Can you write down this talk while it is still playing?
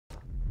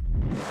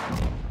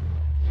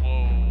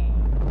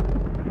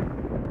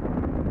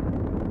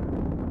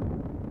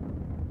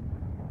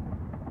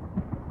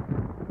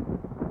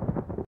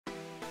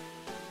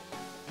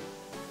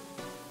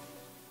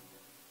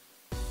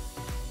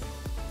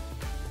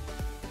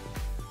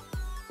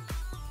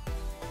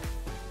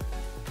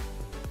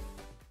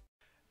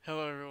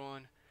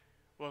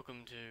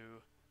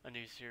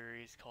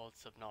series called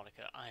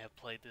Subnautica. I have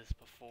played this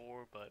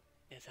before, but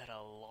it's had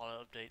a lot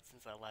of updates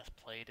since I last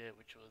played it,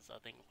 which was, I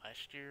think,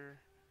 last year,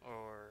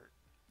 or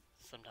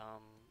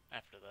sometime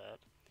after that,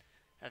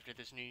 after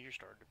this new year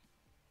started.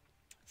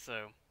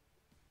 So,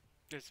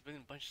 there's been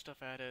a bunch of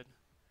stuff added,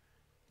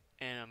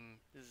 and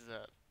this is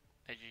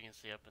as you can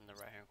see up in the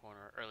right hand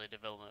corner, early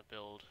development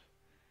build,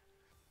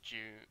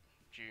 June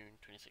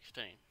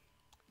 2016.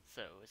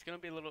 So, it's gonna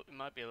be it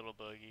might be a little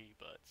buggy,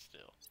 but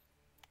still.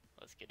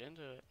 Let's get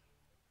into it.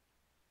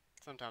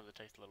 Sometimes it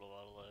takes a little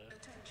while to load.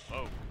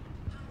 Whoa.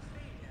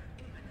 Failure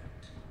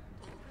imminent.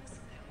 All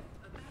personnel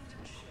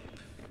abandon ship.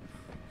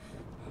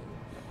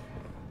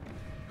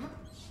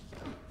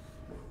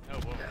 Oh,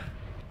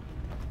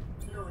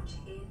 whoa. Launch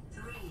in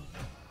 3,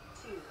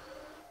 2,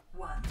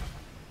 1.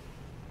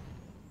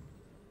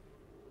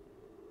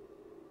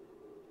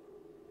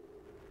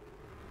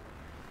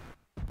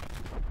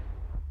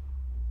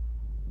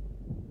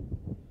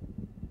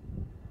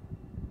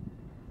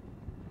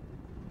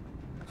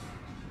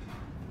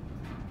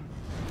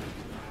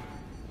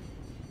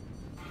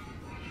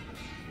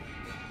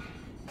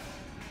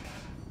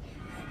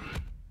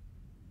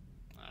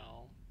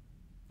 Oh,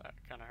 that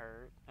kind of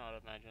hurt, I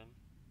would imagine.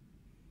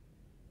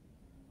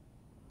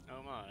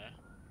 Oh my.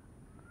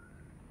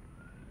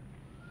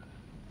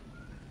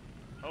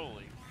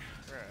 Holy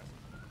crap.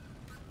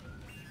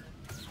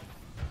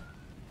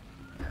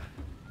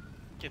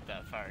 Get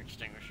that fire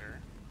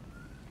extinguisher.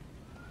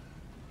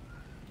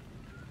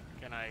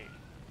 Can I...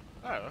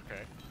 Oh,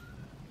 okay.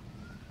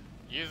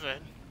 Use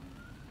it.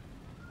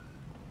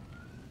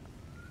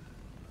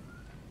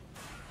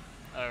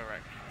 Oh,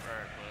 right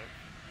click.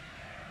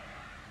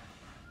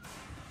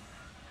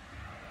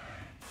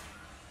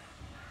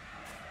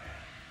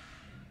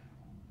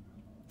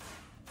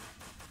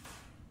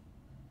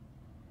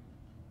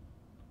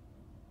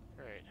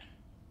 Great.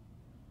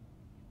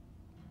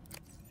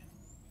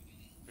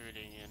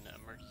 Booting in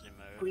emergency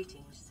mode.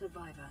 Greetings,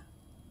 survivor.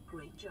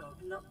 Great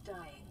job not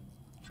dying.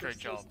 Great To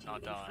job assist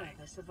not you dying. in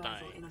further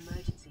survival in Thanks.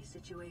 emergency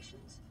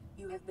situations,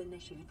 you have been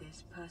issued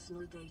this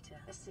personal data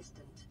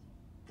assistant.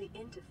 The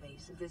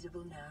interface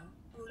visible now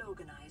will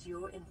organize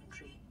your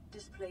inventory,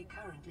 display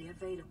currently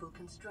available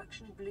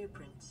construction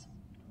blueprints,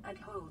 and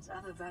holds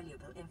other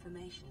valuable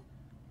information.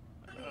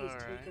 Please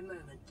take a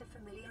moment to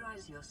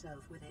familiarize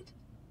yourself with it.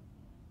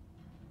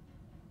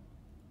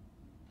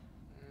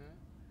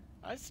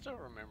 I still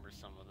remember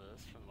some of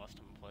this from the last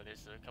time I played.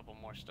 There's a couple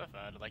more stuff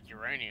added, like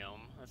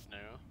uranium. That's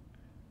new.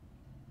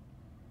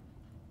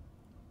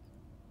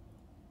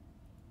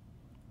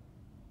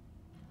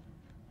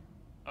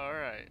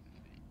 Alright.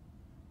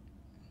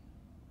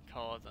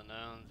 Cause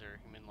unknowns or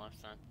human life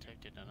signs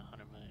detected in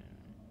 100 million.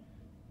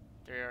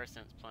 3 hours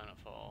since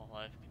planetfall.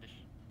 Life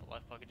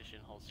pod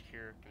condition holds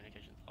secure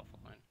communications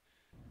offline.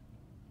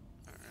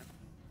 Alright.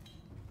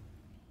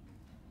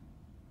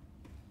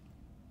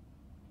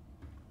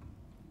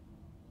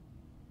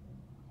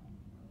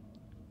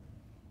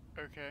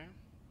 Okay.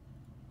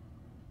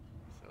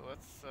 So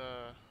let's,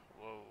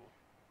 whoa.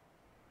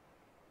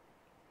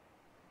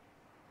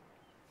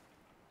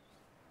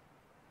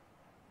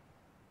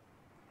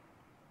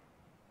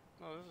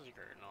 Oh, this is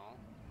great and all.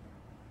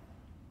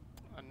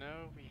 I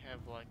know we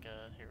have like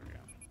a, here we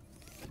go.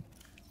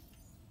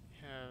 We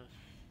have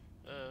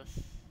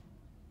this.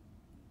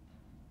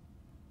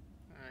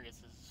 I guess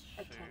this is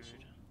food. Attention.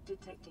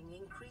 Detecting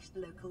increased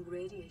local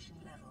radiation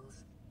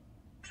levels.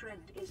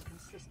 Trend is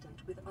consistent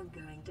with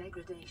ongoing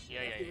degradation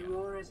of the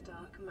Aurora's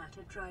dark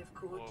matter drive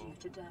core due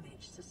to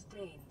damage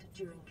sustained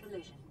during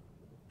collision.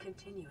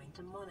 Continuing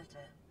to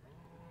monitor.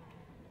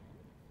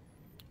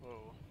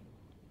 Whoa.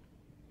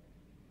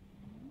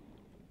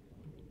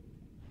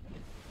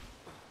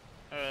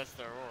 Oh, that's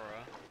the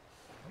Aurora.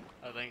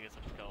 I think it's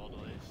what it's called, at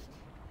least.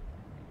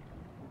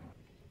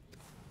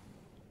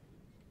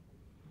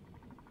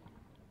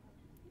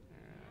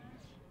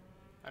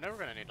 And I know we're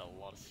gonna need a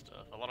lot of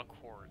stuff. A lot of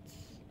quartz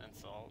and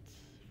salt.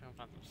 If we can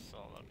find some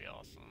salt, that'd be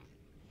awesome.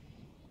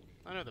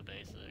 I know the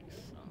basics,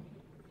 so.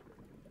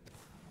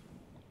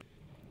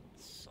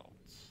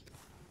 Salt.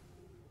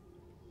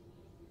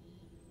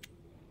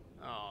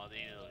 Oh,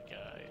 these little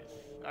guys.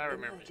 I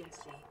remember.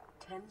 Emergency.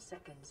 10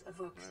 seconds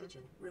of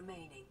oxygen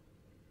remaining.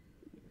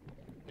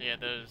 Yeah,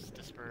 those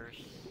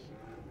disperse.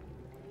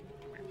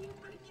 New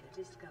creature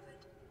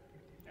discovered.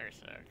 Air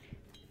sec.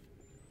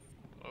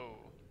 Whoa.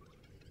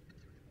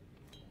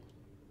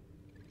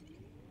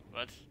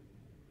 What?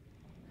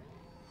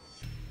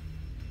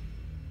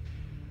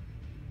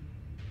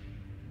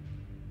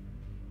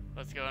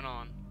 What's going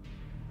on?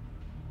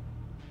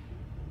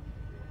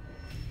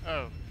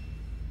 Oh.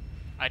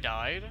 I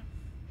died?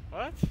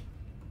 What?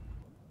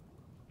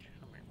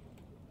 Come here.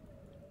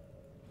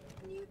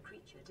 New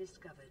creature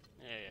discovered.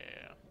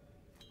 Yeah.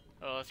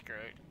 Oh, that's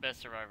great.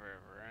 Best survivor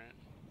ever, right?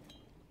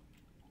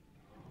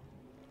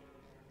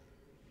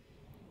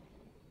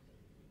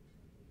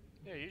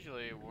 Yeah,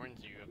 usually it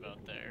warns you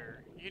about the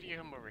air. You could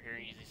come over here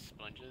and use these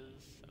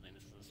sponges. I think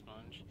this is a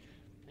sponge.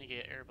 And you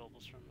get air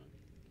bubbles from it.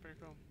 Pretty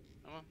cool.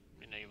 Come on,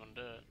 you know you want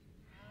to do it.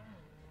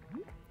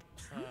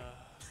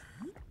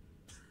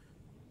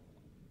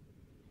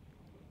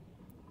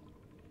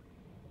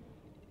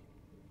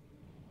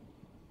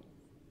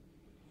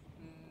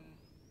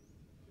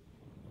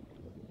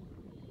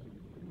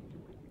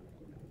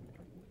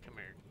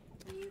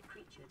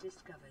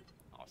 discovered.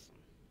 Awesome.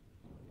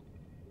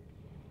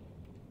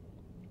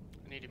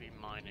 I need to be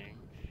mining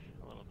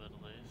a little bit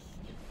at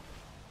least.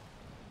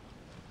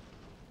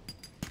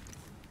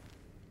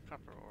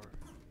 Copper ore.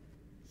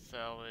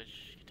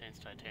 Salvage contains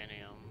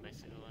titanium,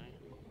 basically.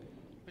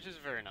 Which is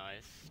very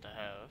nice to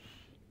have.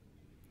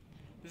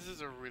 This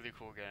is a really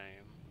cool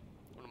game.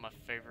 One of my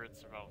favorite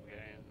survival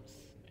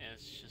games. And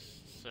it's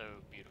just so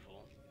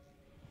beautiful.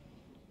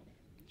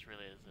 It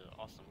really is an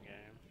awesome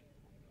game.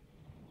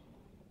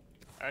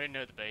 I already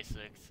know the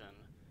basics, and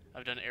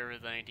I've done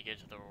everything to get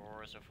to the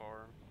Aurora so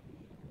far.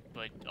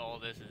 But all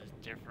this is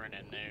different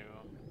and new.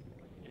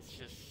 It's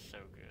just so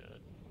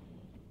good.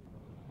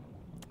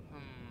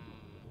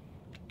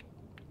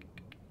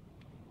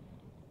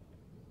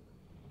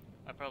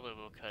 I probably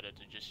will cut it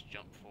to just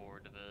jump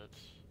forward a bit,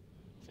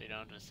 so you don't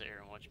have to sit here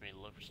and watch me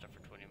look for stuff for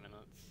 20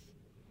 minutes.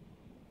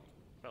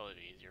 Probably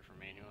be easier for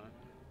me anyway.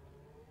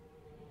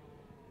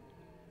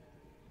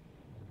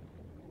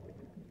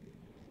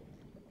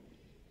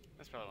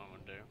 That's probably what I'm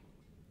gonna do.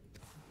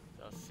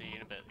 So I'll see you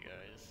in a bit,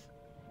 guys.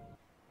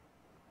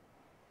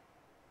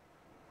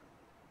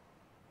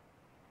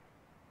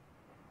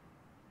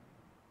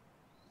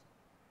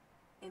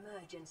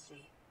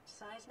 Emergency.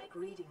 Seismic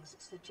readings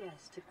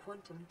suggest a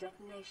quantum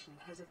detonation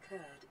has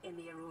occurred in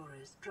the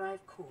Aurora's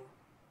drive core.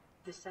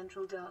 The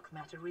central dark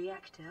matter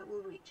reactor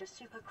will reach a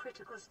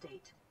supercritical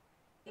state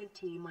in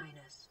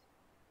T-minus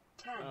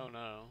 10, Oh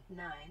no.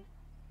 9,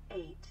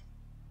 8,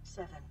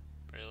 7,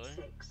 Really?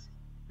 6,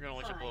 You're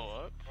gonna watch it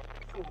blow up?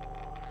 4,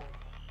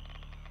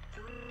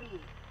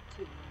 3,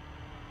 2.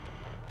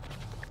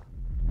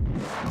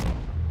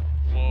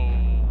 Whoa.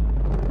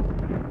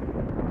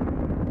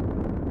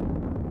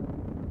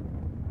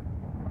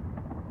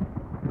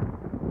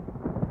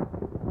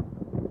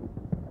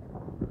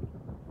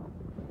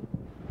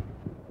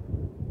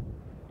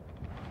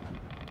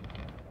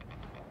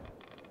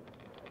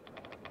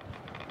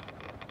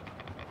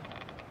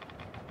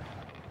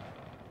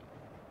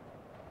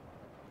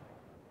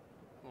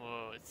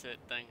 Whoa, it said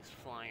things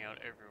flying out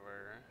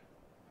everywhere.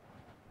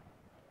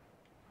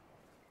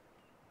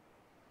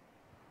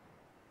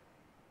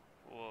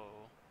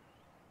 Whoa.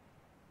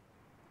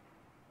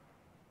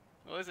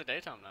 Well, it's a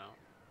daytime now.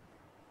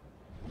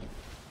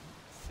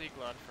 Sea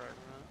glide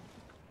fragment.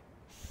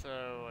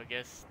 So, I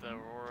guess the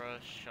Aurora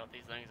shot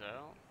these things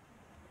out?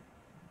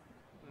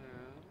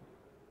 Yeah.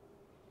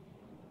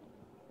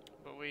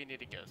 But we need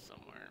to go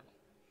somewhere.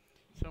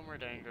 Somewhere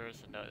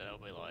dangerous and that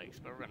nobody likes,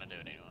 but we're gonna do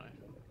it anyway.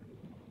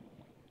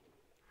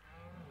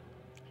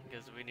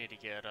 Because we need to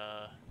get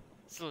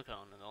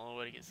silicone, and the only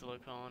way to get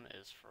silicone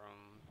is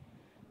from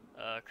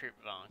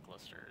creepvine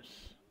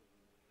clusters.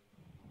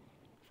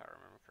 If I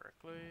remember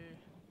correctly.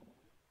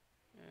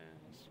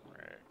 And some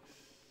Rex.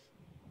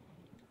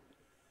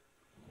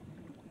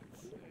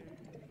 Let's see.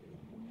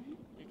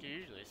 You can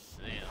usually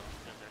see them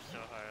because they're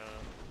so high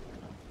up.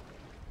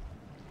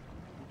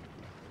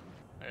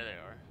 There they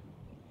are.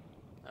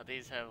 Now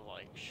these have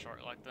like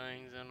short-like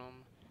things in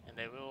them, and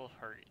they will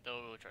hurt you. They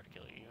will try to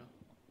kill you.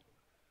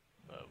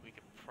 But we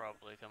could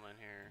probably come in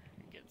here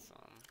and get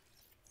some.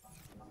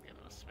 Get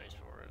enough space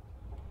for it.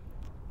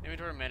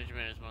 Inventory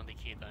management is one of the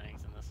key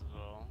things in this as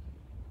well.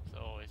 So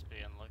always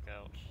be on the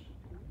lookout.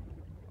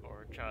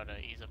 Or try to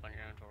ease up on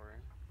your inventory.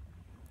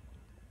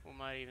 We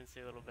might even see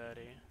a little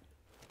baddie.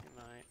 We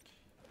might.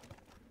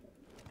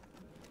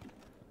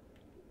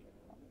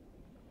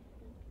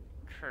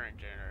 Current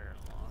generator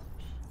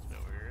unlocked. It's a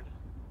bit weird.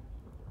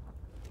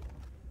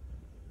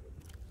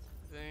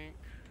 I think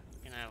we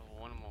can have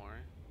one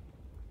more.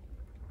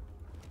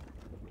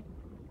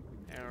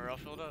 And we're all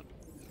filled up.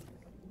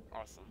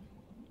 Awesome.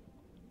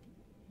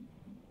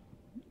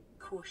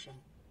 Caution.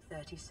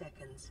 30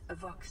 seconds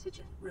of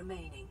oxygen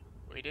remaining.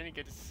 We didn't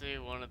get to see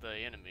one of the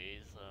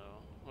enemies,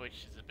 though,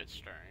 which is a bit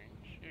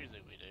strange.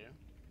 Usually we do.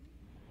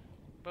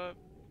 But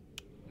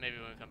maybe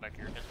when we come back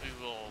here, because we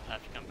will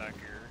have to come back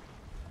here,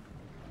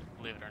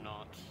 believe it or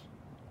not.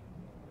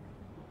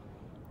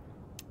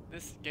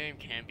 This game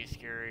can be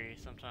scary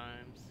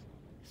sometimes,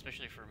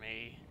 especially for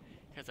me,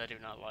 because I do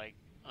not like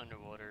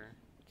underwater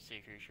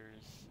sea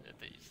creatures.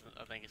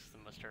 I think it's the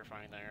most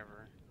terrifying thing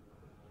ever.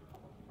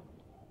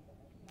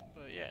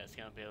 But yeah, it's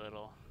gonna be a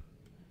little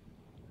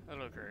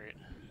great.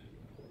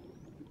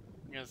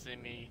 You're gonna see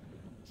me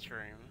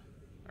scream,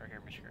 or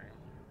hear me scream,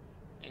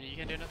 and you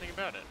can do nothing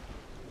about it.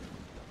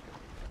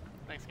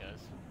 Thanks, guys.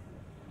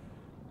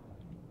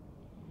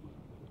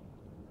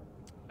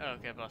 Oh,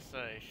 okay, but I'll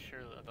say,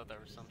 surely, I thought there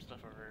was some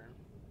stuff over here.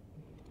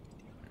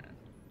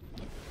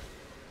 Okay.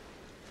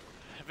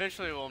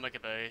 Eventually we'll make a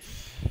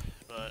base,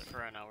 but for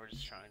right now we're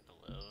just trying to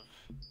live.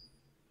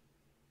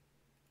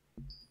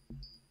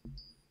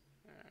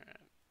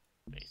 Alright,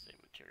 basic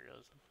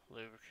materials,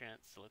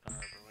 lubricant, silicone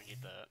rubber, we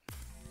need that.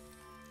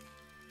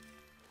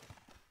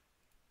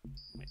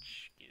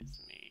 Which gives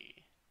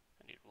me,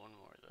 I need one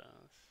more of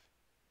those.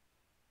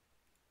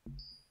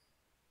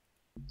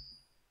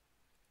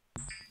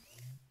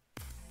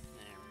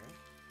 There we go.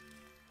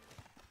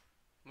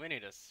 We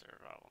need a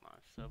survival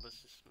knife, so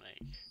let's just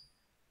make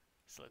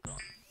silicone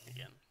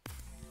again.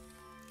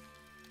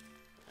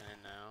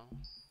 And now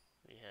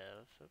we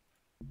have a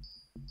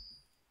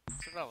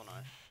survival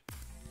knife,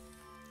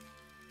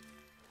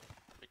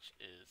 which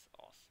is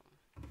awesome.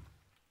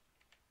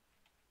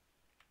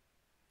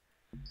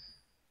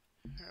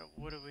 Alright,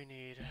 what do we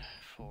need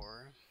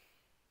for?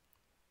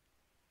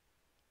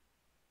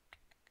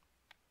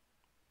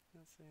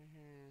 Let's see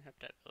here.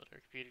 Habitat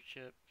builder, computer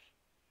chip,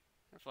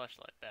 or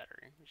flashlight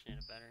battery. We just need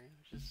a battery,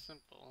 which is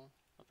simple,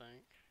 I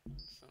think, in a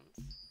sense.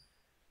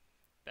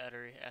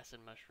 Battery, acid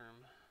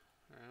mushroom.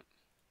 Alright,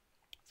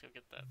 let's go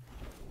get that.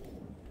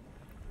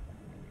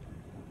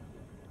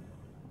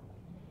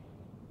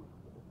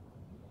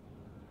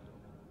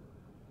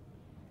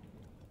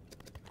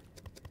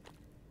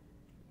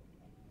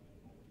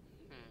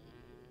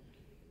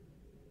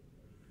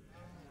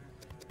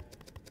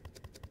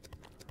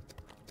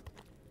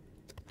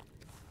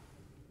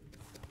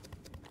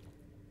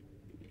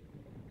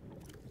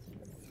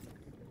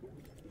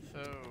 So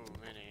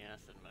many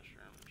acid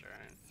mushrooms,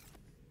 right?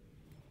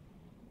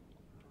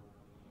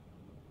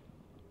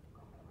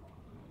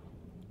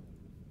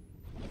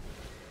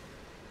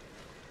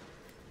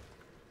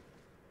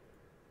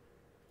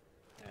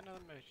 Yeah,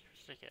 another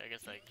sticky. I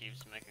guess that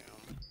keeps making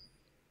them.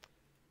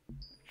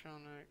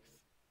 Electronics,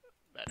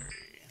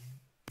 battery.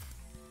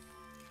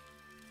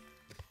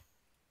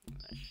 And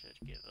that should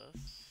give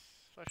us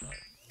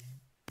flashlight.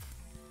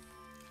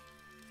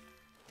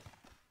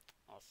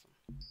 Awesome.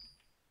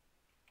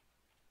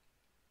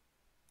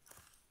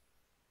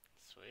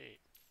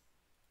 Sweet.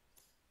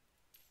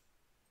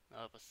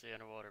 That'll help us see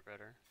underwater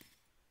better.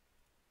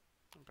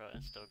 I'm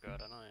probably still go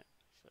out at night.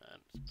 So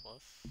that's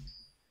plus.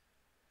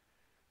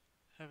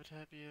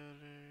 Habitat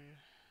builder.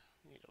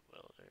 We need a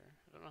welder.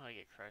 I don't know how to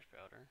get crash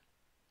powder.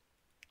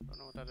 I don't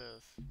know what that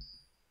is.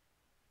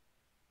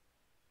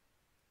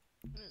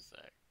 What is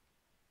that?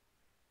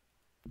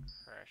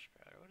 Crash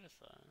powder. What is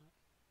that?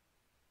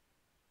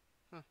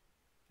 Huh.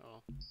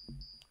 Oh.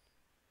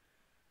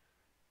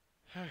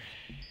 Okay.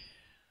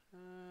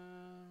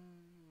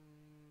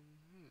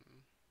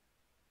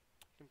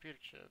 Computer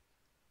chip.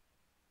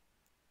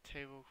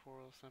 Table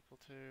coral sample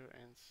 2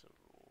 and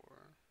silver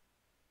ore.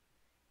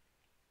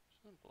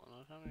 Simple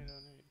enough. How many do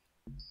I need?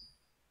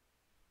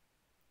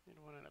 Need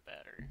one and a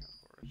battery, of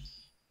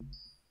course.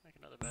 Make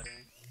another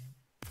battery.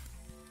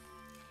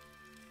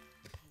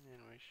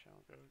 And we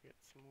shall go get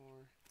some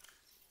more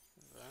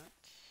of that.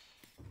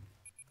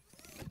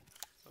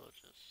 We'll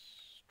just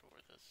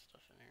store this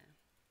stuff in here.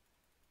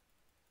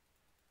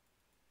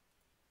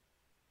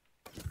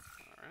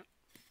 Alright.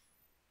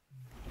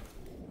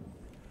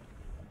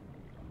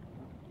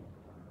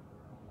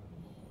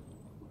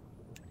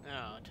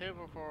 Now,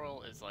 table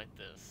coral is like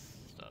this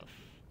stuff.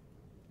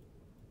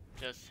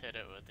 Just hit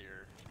it with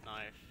your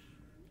knife.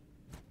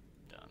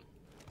 Done.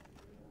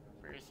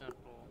 Very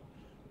simple.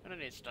 I'm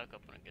gonna need stuck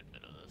up on a good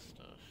bit of this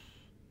stuff.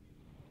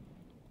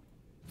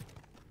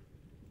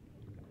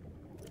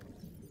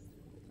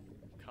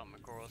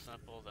 Common coral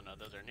samples, I know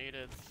those are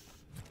needed.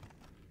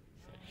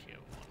 So just get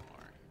one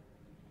more.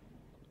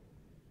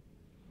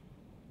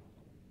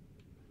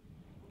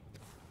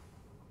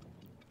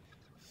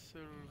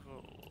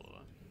 Silver.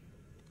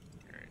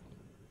 Great.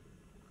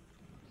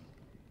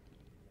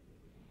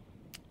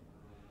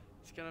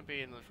 It's gonna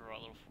be in those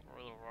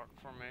little rock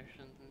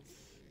formations,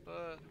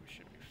 but we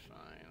should be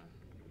fine.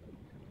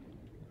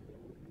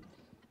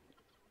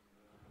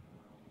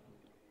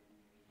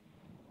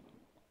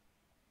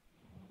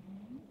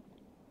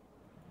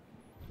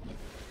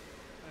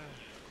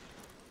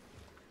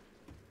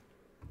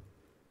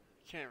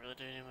 Can't really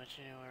do any much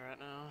anyway right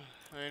now.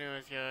 But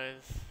anyways,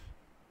 guys.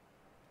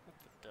 What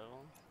the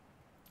devil?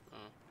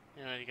 Oh.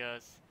 Anyway,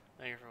 guys,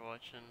 thank you for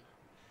watching.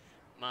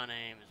 My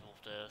name is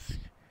WolfDesk.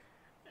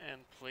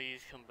 And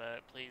please come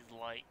back. Please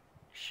like,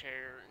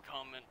 share, and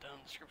comment down in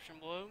the description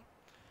below.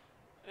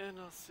 And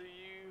I'll see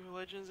you,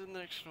 legends, in the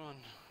next one.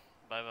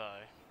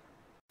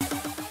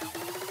 Bye-bye.